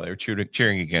 No, they were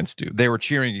cheering against Duke. They were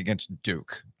cheering against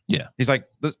Duke. Yeah. He's like,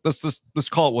 let's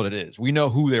call it what it is. We know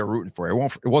who they were rooting for.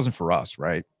 It wasn't for us,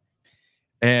 right?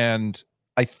 And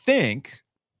I think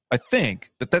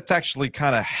that's actually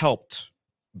kind of helped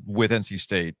with NC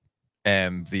State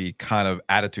and the kind of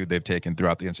attitude they've taken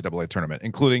throughout the NCAA tournament,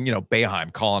 including,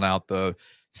 Boeheim calling out the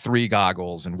 3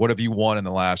 goggles and what have you won in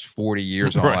the last 40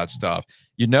 years and all that stuff.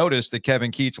 You notice that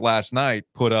Kevin Keats last night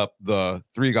put up the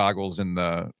 3 goggles in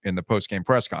the post-game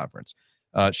press conference.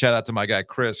 Shout out to my guy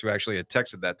Chris, who actually had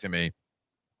texted that to me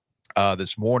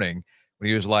this morning when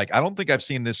he was like, I don't think I've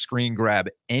seen this screen grab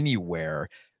anywhere.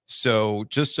 So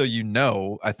just so you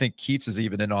know, I think Keats is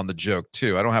even in on the joke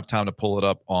too. I don't have time to pull it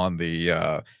up on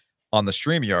the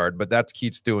StreamYard, but that's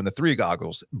Keats doing the 3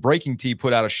 goggles. Breaking T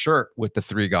put out a shirt with the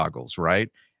 3 goggles, right?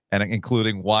 And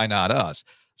including Why Not Us.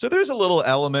 So there's a little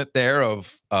element there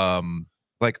of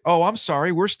like, oh, I'm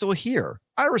sorry, we're still here.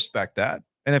 I respect that.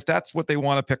 And if that's what they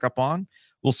want to pick up on,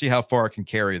 we'll see how far it can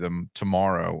carry them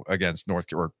tomorrow against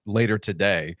or later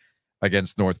today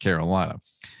against North Carolina.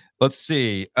 Let's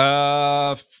see.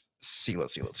 Let's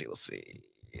see.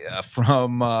 Yeah,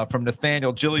 from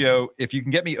Nathaniel Giglio, if you can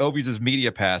get me Ovies'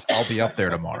 media pass, I'll be up there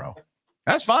tomorrow.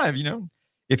 That's fine.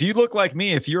 If you look like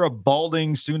me, if you're a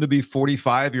balding, soon-to-be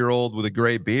 45-year-old with a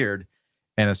gray beard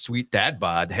and a sweet dad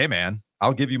bod, hey, man,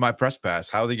 I'll give you my press pass.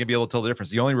 How are they going to be able to tell the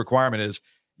difference? The only requirement is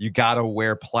you got to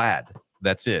wear plaid.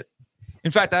 That's it.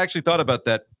 In fact, I actually thought about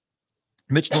that.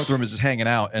 Mitch Northrum is just hanging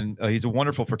out, and he's a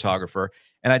wonderful photographer.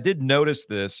 And I did notice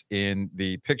this in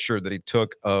the picture that he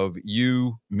took of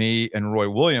you, me, and Roy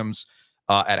Williams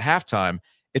at halftime.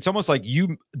 It's almost like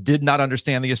you did not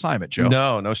understand the assignment, Joe.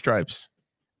 No stripes.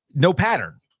 No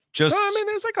pattern. Just,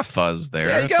 there's like a fuzz there.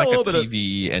 Yeah, it's like a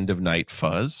TV end-of-night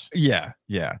fuzz. Yeah.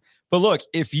 But look,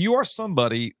 if you are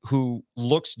somebody who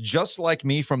looks just like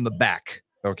me from the back,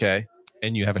 okay?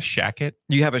 And you have a shacket?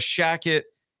 You have a shacket.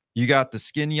 You got the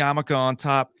skin yarmulke on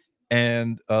top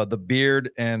and the beard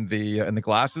and the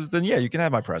glasses, then yeah, you can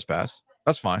have my press pass.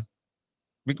 That's fine.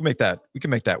 We can make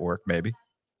that work maybe.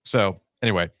 So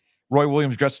anyway, Roy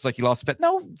Williams dresses like he lost a bet.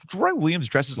 No, Roy Williams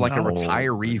dresses like a No.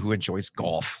 retiree who enjoys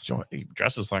golf. He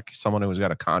dresses like someone who's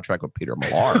got a contract with Peter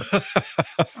Millar.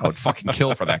 I would fucking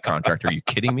kill for that contract. Are you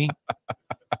kidding me?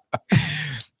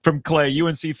 From Clay,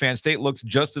 UNC fan, State looks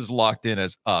just as locked in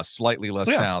as us, slightly less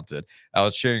talented. I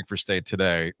was cheering for State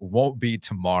today. Won't be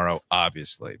tomorrow,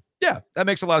 obviously. Yeah, that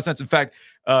makes a lot of sense. In fact,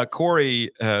 Corey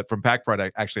from Pack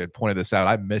Pride actually had pointed this out.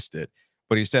 I missed it.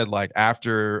 But he said, like,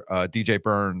 after DJ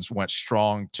Burns went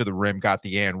strong to the rim, got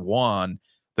the and won,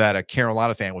 that a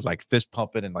Carolina fan was like fist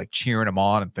pumping and like cheering him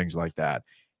on and things like that.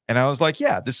 And I was like,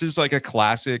 yeah, this is like a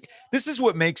classic. This is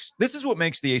what makes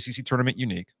the ACC tournament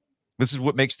unique. This is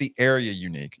what makes the area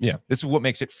unique. Yeah. This is what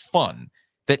makes it fun.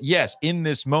 That, yes, in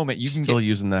this moment, you can still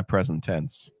using that present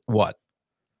tense. What?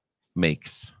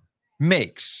 Makes.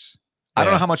 I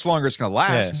don't know how much longer it's going to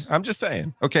last. Yeah, I'm just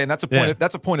saying. Okay, and that's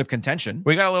a point of contention.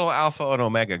 We got a little alpha and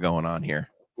omega going on here.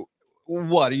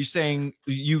 What are you saying?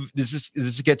 Does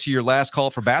this get to your last call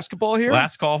for basketball here?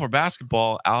 Last call for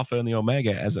basketball, alpha and the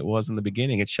omega, as it was in the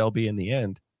beginning. It shall be in the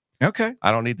end. Okay.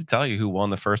 I don't need to tell you who won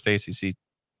the first ACC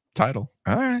title.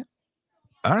 All right.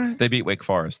 They beat Wake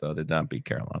Forest, though. They did not beat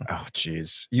Carolina. Oh,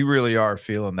 geez. You really are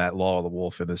feeling that law of the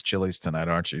wolf in this Chili's tonight,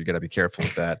 aren't you? You got to be careful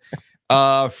with that.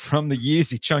 From the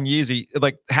Yeezy, Chung Yeezy,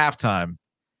 like halftime,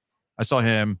 I saw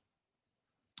him.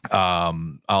 I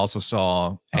also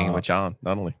saw hanging with John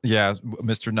Nunley. Yeah,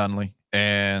 Mr. Nunley.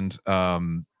 And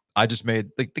I just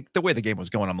made the way the game was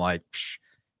going. I'm like,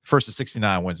 first to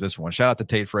 69 wins this one. Shout out to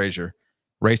Tate Frazier.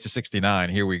 Race to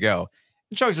 69. Here we go.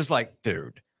 And Chung's just like,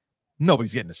 dude,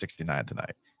 nobody's getting to 69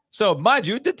 tonight. So, mind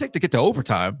you, it did take to get to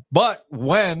overtime. But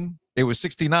when it was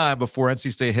 69 before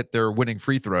NC State hit their winning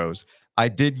free throws, I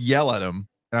did yell at him.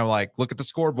 And I'm like, look at the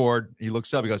scoreboard. He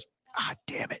looks up. He goes,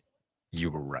 damn it. You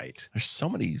were right. There's so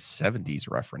many 70s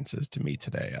references to me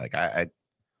today. Like, I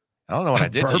don't know what I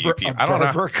did to you people. I don't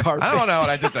know what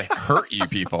I did to hurt you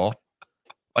people.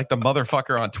 Like the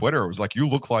motherfucker on Twitter was like, you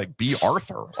look like B.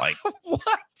 Arthur. Like, what?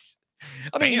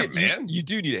 I mean, man, you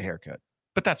do need a haircut.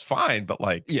 But that's fine. But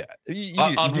like, yeah,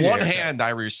 on one hand,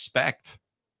 I respect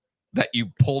that you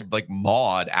pulled like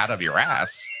Maud out of your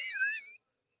ass.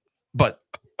 But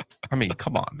I mean,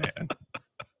 come on, man.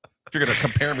 If you're gonna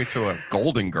compare me to a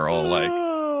Golden Girl,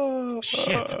 like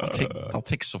shit, I'll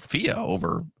take Sophia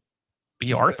over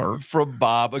B. Arthur. From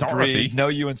Bob. Dorothy. Agreed. No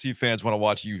UNC fans want to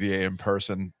watch UVA in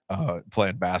person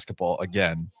playing basketball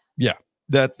again. Yeah.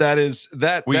 That is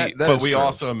we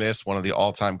also missed one of the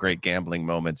all-time great gambling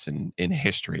moments in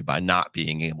history by not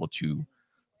being able to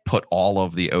put all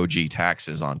of the OG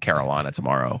taxes on Carolina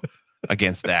tomorrow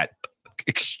against that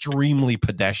extremely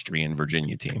pedestrian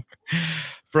Virginia team.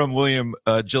 From William,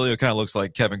 Giglio kind of looks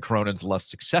like Kevin Cronin's less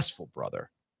successful brother.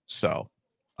 So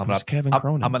I'm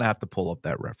gonna have to pull up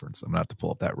that reference.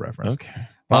 Okay.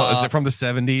 Well, is it from the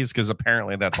 70s? Because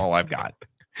apparently that's all I've got.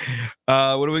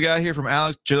 What do we got here from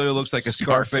Alex? Giglio looks like a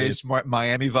Scarface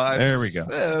Miami vibes. There we go.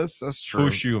 Yes, that's true.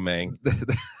 Fushu, man.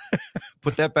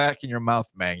 Put that back in your mouth,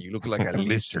 man. You look like a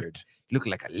lizard. You look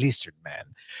like a lizard, man.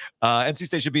 NC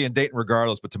State should be in Dayton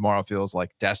regardless, but tomorrow feels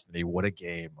like destiny. What a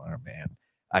game. Oh, man.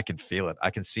 I can feel it. I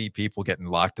can see people getting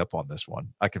locked up on this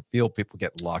one. I can feel people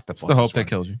getting locked up on this one. It's the hope that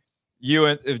kills you.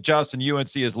 If Justin,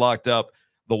 UNC is locked up,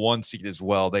 the 1 seed as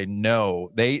well. They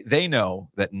know they know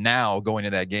that now going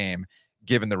into that game,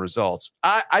 given the results,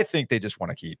 I think they just want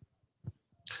to keep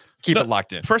it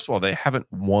locked in. First of all, they haven't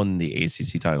won the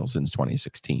ACC title since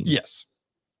 2016. Yes.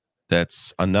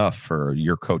 That's enough for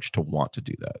your coach to want to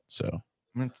do that. So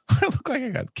I look like I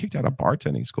got kicked out of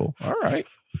bartending school. All right.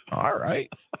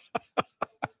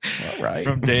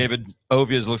 From David,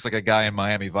 Ovies looks like a guy in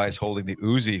Miami Vice holding the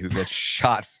Uzi who gets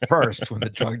shot first when the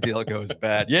drug deal goes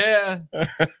bad. Yeah,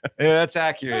 that's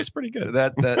accurate. That's pretty good.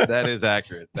 That is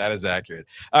accurate. That is accurate.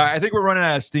 I think we're running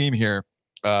out of steam here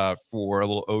for a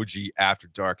little OG after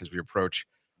dark as we approach.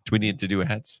 Do we need to do a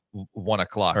heads 1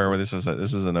 o'clock? Or this is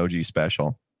an OG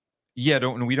special. Yeah,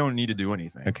 we don't need to do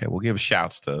anything. Okay, we'll give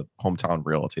shouts to Hometown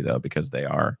Realty though, because they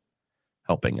are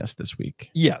helping us this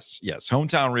week. Yes.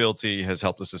 Hometown Realty has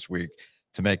helped us this week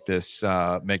to make this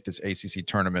ACC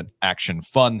tournament action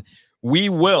fun. We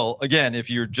will, again, if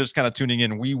you're just kind of tuning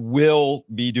in, we will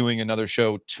be doing another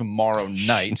show tomorrow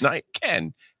night.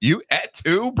 Ken, you at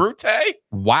 2, Brute?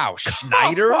 Wow,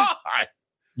 Schneider.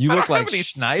 You look like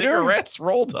Schneider. Cigarettes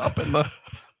rolled up in the.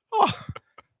 Oh,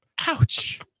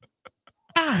 ouch.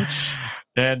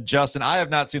 And Justin, I have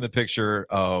not seen the picture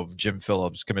of Jim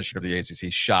Phillips, commissioner of the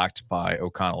ACC, shocked by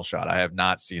O'Connell's shot. I have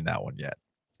not seen that one yet.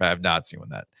 I have not seen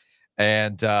that.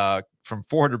 And from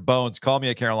 400 Bones, call me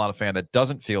a Carolina fan that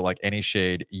doesn't feel like any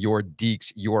shade. Your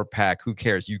Deeks, your pack. Who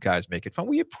cares? You guys make it fun.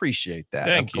 We appreciate that.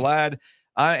 I'm glad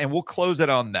And we'll close it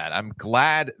on that. I'm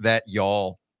glad that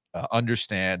y'all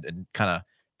understand, and kind of,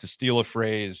 to steal a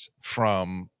phrase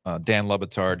from Dan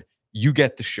Lebitard, you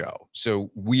get the show.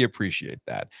 So we appreciate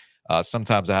that.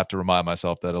 Sometimes I have to remind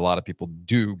myself that a lot of people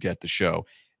do get the show,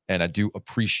 and I do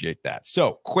appreciate that.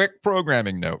 So, quick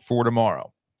programming note for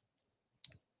tomorrow.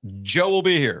 Joe will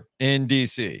be here in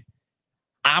DC.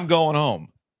 I'm going home,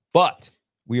 but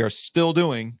we are still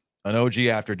doing an OG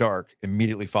After Dark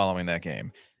immediately following that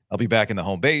game. I'll be back in the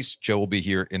home base. Joe will be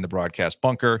here in the broadcast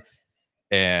bunker.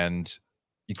 And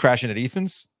you crashing at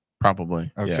Ethan's?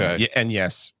 Probably. Okay. Yeah. And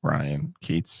yes, Ryan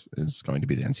Keats is going to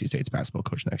be the NC State's basketball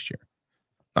coach next year.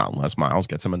 Not unless Miles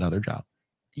gets him another job.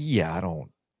 Yeah, I don't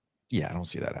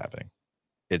see that happening.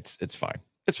 It's fine.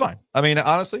 It's fine. I mean,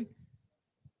 honestly,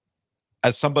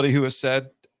 as somebody who has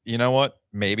said, you know what,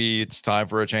 maybe it's time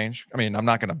for a change. I mean, I'm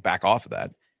not going to back off of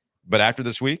that. But after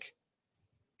this week,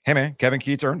 hey man, Kevin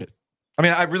Keats earned it. I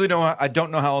mean, I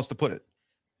don't know how else to put it.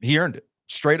 He earned it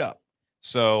straight up.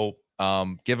 So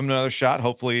give him another shot.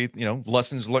 Hopefully,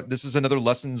 lessons learned. This is another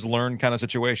lessons learned kind of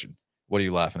situation. What are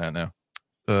you laughing at now?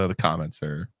 The comments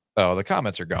are. Oh, the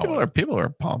comments are going. People are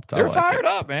pumped. They're fired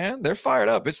up, man. They're fired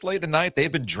up. It's late at night.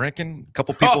 They've been drinking. A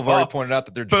couple people have already pointed out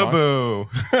that they're drunk. Boo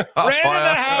boo. Ran in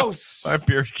the house. My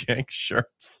Beard Gang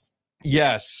shirts.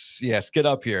 Yes. Get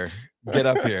up here. Get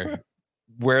up here.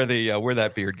 Wear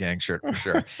that Beard Gang shirt for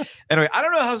sure. Anyway, I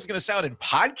don't know how this is going to sound in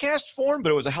podcast form,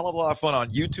 but it was a hell of a lot of fun on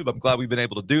YouTube. I'm glad we've been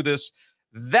able to do this.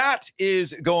 That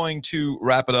is going to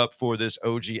wrap it up for this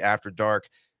OG After Dark.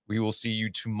 We will see you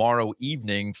tomorrow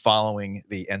evening following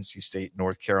the NC State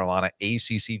North Carolina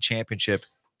ACC Championship.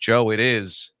 Joe, it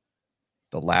is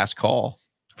the last call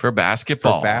for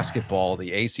basketball.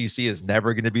 The ACC is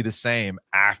never going to be the same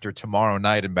after tomorrow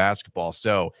night in basketball.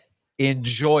 So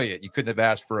enjoy it. You couldn't have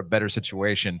asked for a better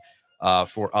situation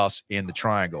for us in the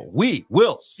Triangle. We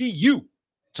will see you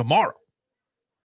tomorrow.